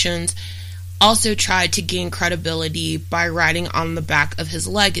musicians also tried to gain credibility by riding on the back of his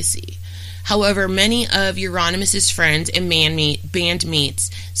legacy. However, many of Euronymous' friends and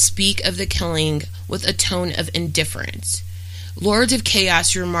bandmates speak of the killing with a tone of indifference. Lords of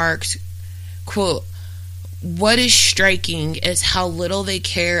Chaos remarks, quote, what is striking is how little they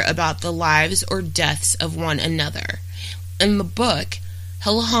care about the lives or deaths of one another. In the book,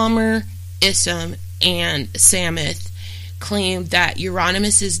 Hellhammer, Ihsahn, and Samuth claimed that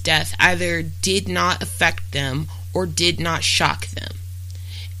Euronymous' death either did not affect them or did not shock them.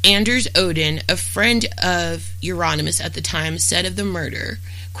 Anders Odin, a friend of Euronymous at the time, said of the murder,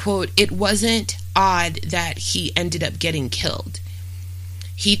 quote, it wasn't odd that he ended up getting killed.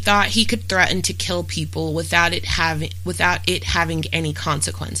 He thought he could threaten to kill people without it having any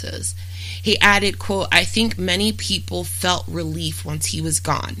consequences. He added, quote, "I think many people felt relief once he was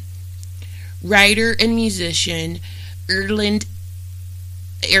gone." Writer and musician Erland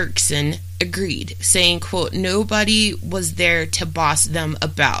Eriksson agreed, saying, quote, "Nobody was there to boss them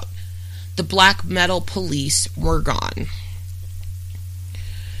about. The black metal police were gone."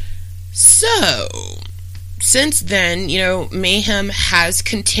 So, since then, Mayhem has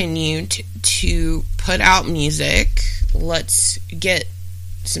continued to put out music. Let's get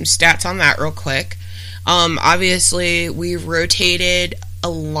some stats on that real quick. Obviously, we've rotated a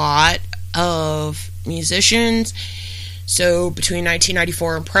lot of musicians. So, between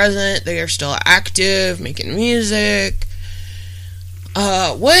 1994 and present, they are still active, making music.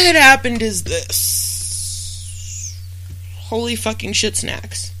 What had happened is this. Holy fucking shit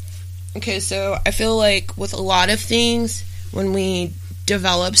snacks. Okay, so I feel like with a lot of things, when we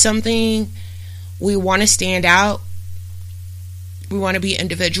develop something, we want to stand out. We want to be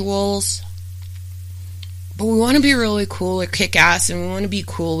individuals. But we want to be really cool or kick ass, and we want to be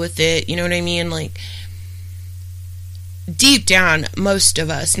cool with it. You know what I mean? Like, deep down, most of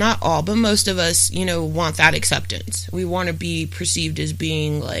us, not all, but most of us, want that acceptance. We want to be perceived as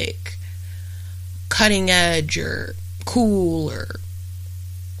being, like, cutting edge or cool or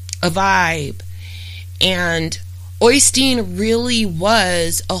a vibe. And Oystein really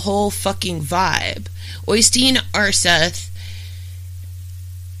was a whole fucking vibe. Oystein Aarseth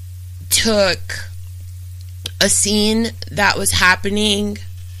took a scene that was happening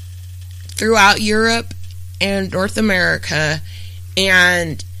throughout Europe and North America,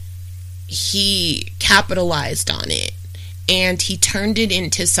 and he capitalized on it, and he turned it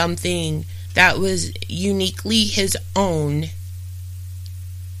into something that was uniquely his own.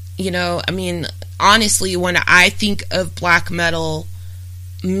 Honestly, when I think of black metal,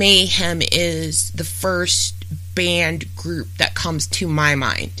 Mayhem is the first band group that comes to my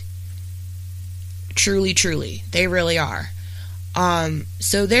mind. Truly, truly. They really are.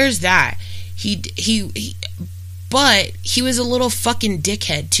 So there's that. But he was a little fucking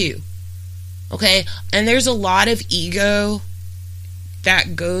dickhead too. Okay? And there's a lot of ego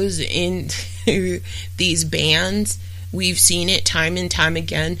that goes into these bands. We've seen it time and time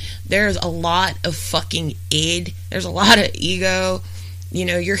again. There's a lot of fucking id. There's a lot of ego.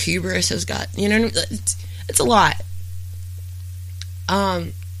 Your hubris has got, it's a lot.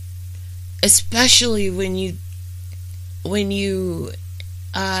 Especially when you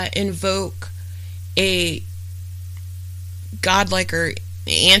invoke a godlike or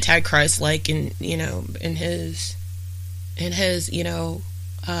antichrist-like in his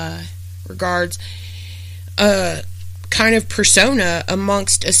regards, kind of persona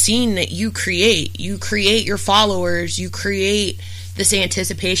amongst a scene that you create. You create your followers. You create this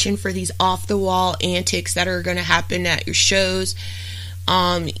anticipation for these off-the-wall antics that are going to happen at your shows.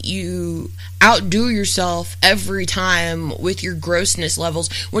 You outdo yourself every time with your grossness levels,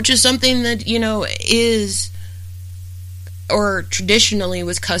 which is something that, is, or traditionally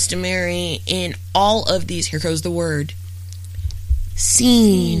was customary in all of these, here goes the word,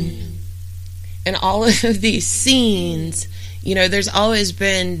 scene. And all of these scenes, there's always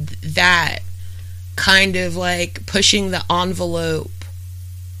been that kind of like pushing the envelope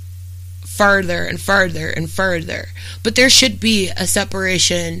farther and farther and farther. But there should be a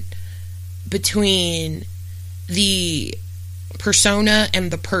separation between the persona and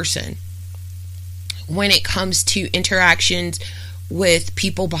the person when it comes to interactions with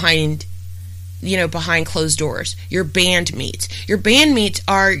people behind closed doors. Your bandmates. Your bandmates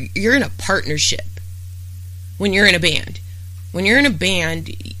you're in a partnership when you're in a band. When you're in a band,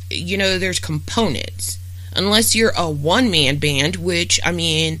 there's components. Unless you're a one-man band, which,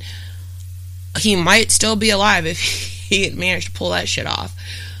 he might still be alive if he had managed to pull that shit off.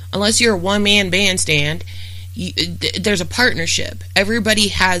 Unless you're a one-man bandstand, there's a partnership. Everybody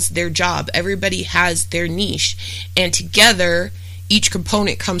has their job. Everybody has their niche. And together, each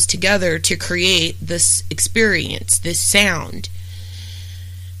component comes together to create this experience, this sound.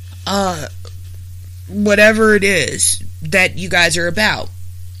 Whatever it is that you guys are about.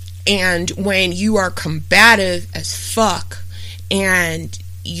 And when you are combative as fuck and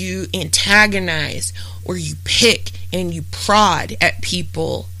you antagonize or you pick and you prod at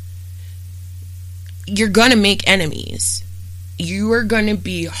people, you're gonna make enemies. You are gonna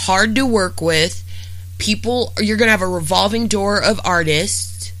be hard to work with. You're gonna have a revolving door of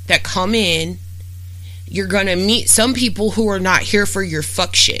artists that come in. You're gonna meet some people who are not here for your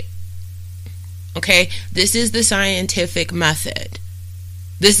fuck shit. Okay? This is the scientific method.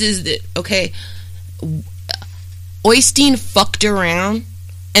 Okay? Oystein fucked around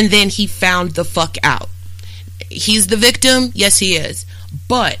and then he found the fuck out. He's the victim, yes he is,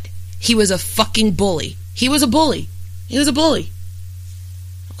 but he was a fucking bully. He was a bully.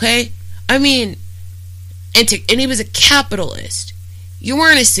 Okay? I mean, and he was a capitalist. You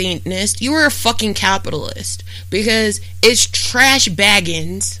weren't a Satanist. You were a fucking capitalist. Because it's Trash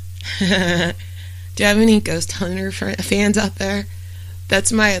Baggins. Do you have any Ghost Hunter fans out there?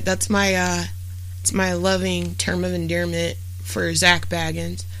 It's my loving term of endearment for Zach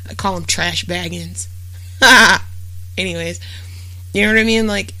Baggins. I call him Trash Baggins. Anyways, you know what I mean?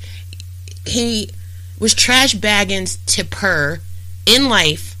 Like, he was Trash Baggins to Purr in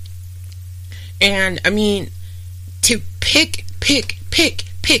life. And, I mean, to pick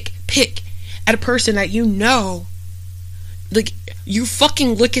at a person that you know, like, you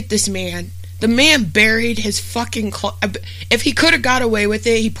fucking look at this man. The man buried his fucking if he could have got away with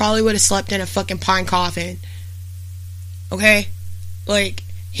it, he probably would have slept in a fucking pine coffin. Okay? Like,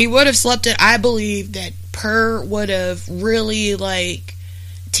 he would have slept in, I believe that Purr would have really, like,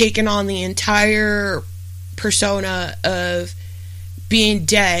 taken on the entire persona of being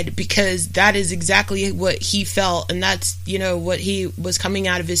dead, because that is exactly what he felt, and that's, you know, what he was coming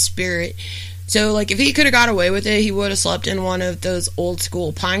out of his spirit. So, like, if he could have got away with it, he would have slept in one of those old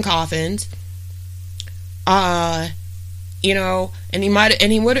school pine coffins. You know, and he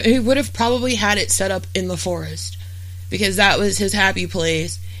would have probably had it set up in the forest, because that was his happy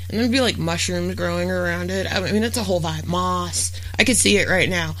place. And there'd be like mushrooms growing around it. I mean, it's a whole vibe. Moss. I could see it right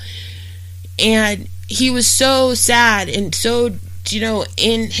now. And he was so sad and so, you know,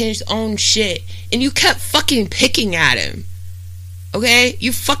 in his own shit. And you kept fucking picking at him. Okay?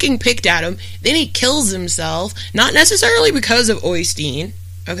 You fucking picked at him. Then he kills himself. Not necessarily because of Oystein.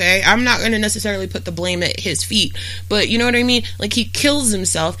 Okay? I'm not going to necessarily put the blame at his feet. But you know what I mean? Like, he kills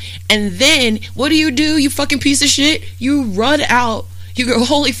himself. And then, what do? You fucking piece of shit? You run out. You go,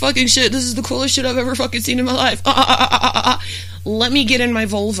 holy fucking shit, this is the coolest shit I've ever fucking seen in my life. Let me get in my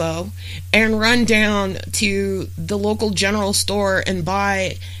Volvo and run down to the local general store and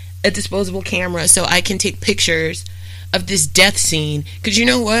buy a disposable camera so I can take pictures of this death scene. Because you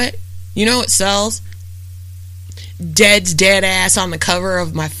know what? You know what sells? Dead's dead ass on the cover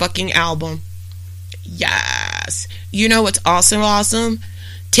of my fucking album. Yes. You know what's awesome?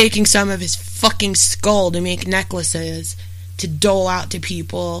 Taking some of his fucking skull to make necklaces to dole out to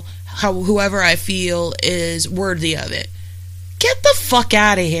people, whoever I feel is worthy of it. Get the fuck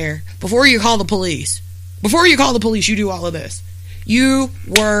out of here before you call the police. Before you call the police, you do all of this. You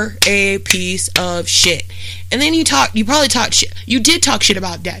were a piece of shit. And then you probably talked shit. You did talk shit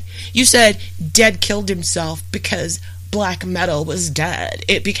about Dead. You said Dead killed himself because black metal was dead.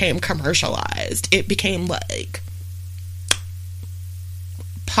 It became commercialized. It became like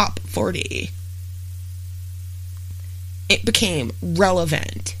Pop 40. It became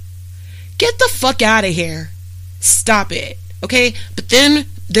relevant. Get the fuck out of here. Stop it. Okay? But then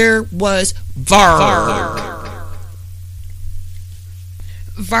there was Varg.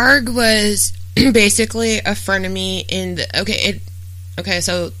 Varg was basically a frenemy in the... Okay,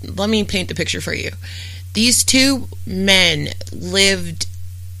 so let me paint the picture for you. These two men lived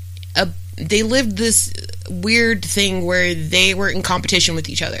this weird thing where they were in competition with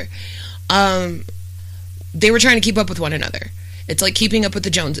each other. They were trying to keep up with one another. It's like keeping up with the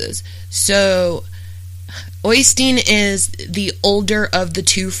Joneses. So, Oystein is the older of the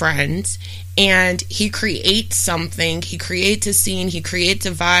two friends, and he creates something. He creates a scene. He creates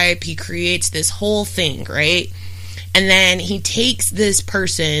a vibe. He creates this whole thing, right? And then he takes this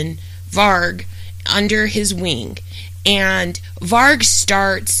person, Varg, under his wing. And Varg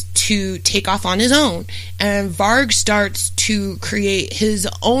starts to take off on his own. And Varg starts to create his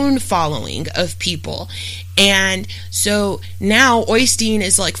own following of people. And so now Oystein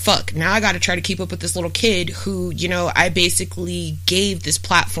is like, fuck, now I gotta try to keep up with this little kid who, you know, I basically gave this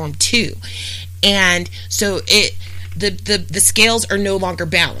platform to. And so the scales are no longer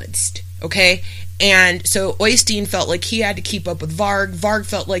balanced, okay? And so Oystein felt like he had to keep up with Varg. Varg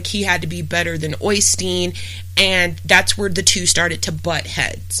felt like he had to be better than Oystein. And that's where the two started to butt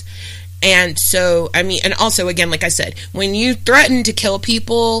heads. And so, I mean, and also, again, like I said, when you threaten to kill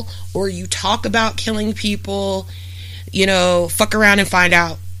people or you talk about killing people, you know, fuck around and find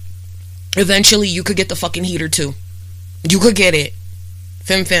out. Eventually, you could get the fucking heater too. You could get it.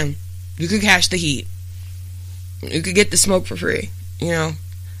 Fim. You could catch the heat. You could get the smoke for free, you know.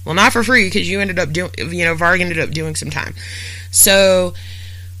 Well, not for free, because you ended up doing, you know, Varg ended up doing some time. So,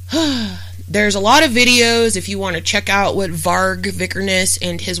 there's a lot of videos if you want to check out what Varg Vikernes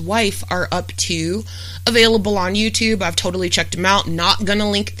and his wife are up to, available on YouTube. I've totally checked them out. Not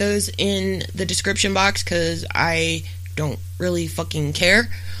gonna link those in the description box, because I don't really fucking care.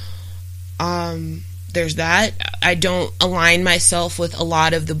 There's that. I don't align myself with a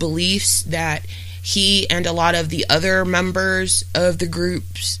lot of the beliefs that he and a lot of the other members of the group,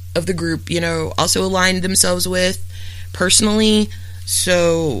 also aligned themselves with personally.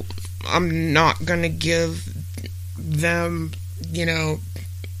 So I'm not gonna give them,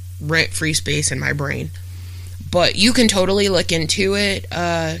 rent-free space in my brain. But you can totally look into it.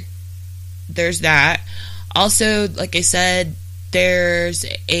 There's that. Also, like I said, there's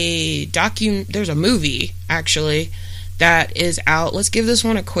a movie, actually, that is out. Let's give this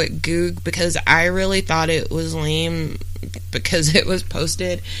one a quick goog, because I really thought it was lame because it was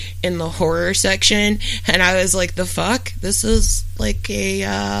posted in the horror section, and I was like, the fuck? This is like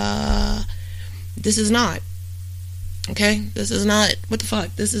this is not. Okay? This is not, what the fuck?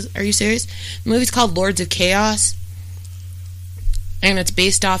 Are you serious? The movie's called Lords of Chaos, and it's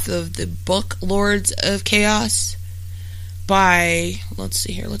based off of the book Lords of Chaos by, let's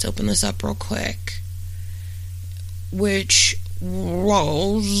see here, let's open this up real quick, which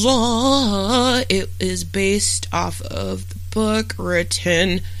was, it is based off of the book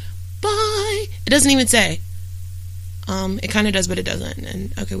written by, it doesn't even say, it kind of does, but it doesn't,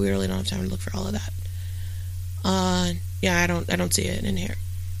 and okay, we really don't have time to look for all of that. Yeah, I don't see it in here.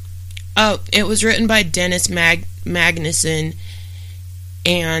 Oh, it was written by Dennis Magnuson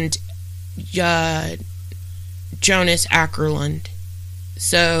and Jonas Ackerlund.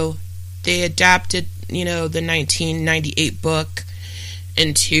 So they adapted, the 1998 book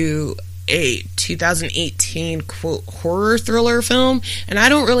into a 2018 quote horror thriller film, and I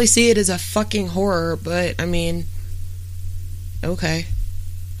don't really see it as a fucking horror, but I mean, okay,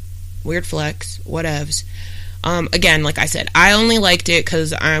 weird flex, whatevs. Again, like I said, I only liked it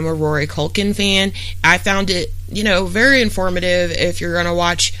because I'm a Rory Culkin fan. I found it, very informative if you're gonna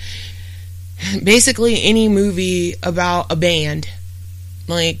watch basically any movie about a band,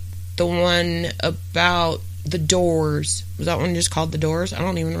 like the one about the Doors. Was that one just called The Doors? I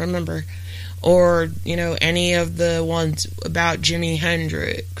don't even remember. Or, any of the ones about Jimi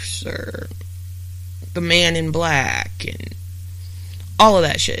Hendrix or The Man in Black and all of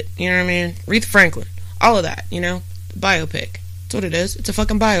that shit. You know what I mean? Aretha Franklin. All of that, biopic. That's what it is. It's a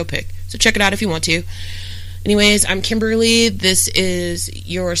fucking biopic. So check it out if you want to. Anyways, I'm Kimberly. This is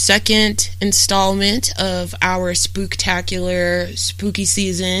your second installment of our spooktacular spooky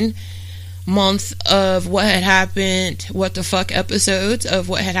season month of What Had Happened, What the Fuck episodes of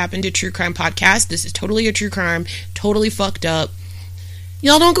What Had Happened to True Crime Podcast. This is totally a true crime, totally fucked up.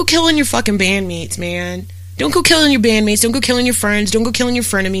 Y'all don't go killing your fucking bandmates, man. Don't go killing your bandmates. Don't go killing your friends. Don't go killing your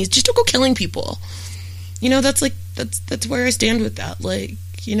frenemies. Just don't go killing people. That's where I stand with that.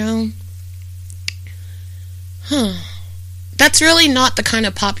 That's really not the kind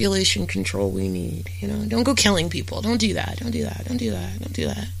of population control we need. Don't go killing people. Don't do that. Don't do that. Don't do that. Don't do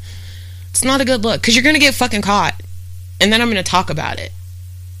that. It's not a good look, because you're going to get fucking caught. And then I'm going to talk about it.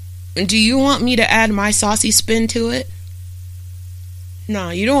 And do you want me to add my saucy spin to it?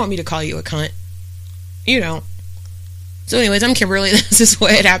 No, you don't want me to call you a cunt. You don't. So anyways, I'm Kimberly. This is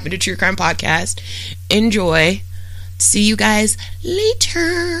What Had Happened to True Crime Podcast. Enjoy. See you guys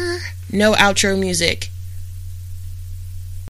later. No outro music.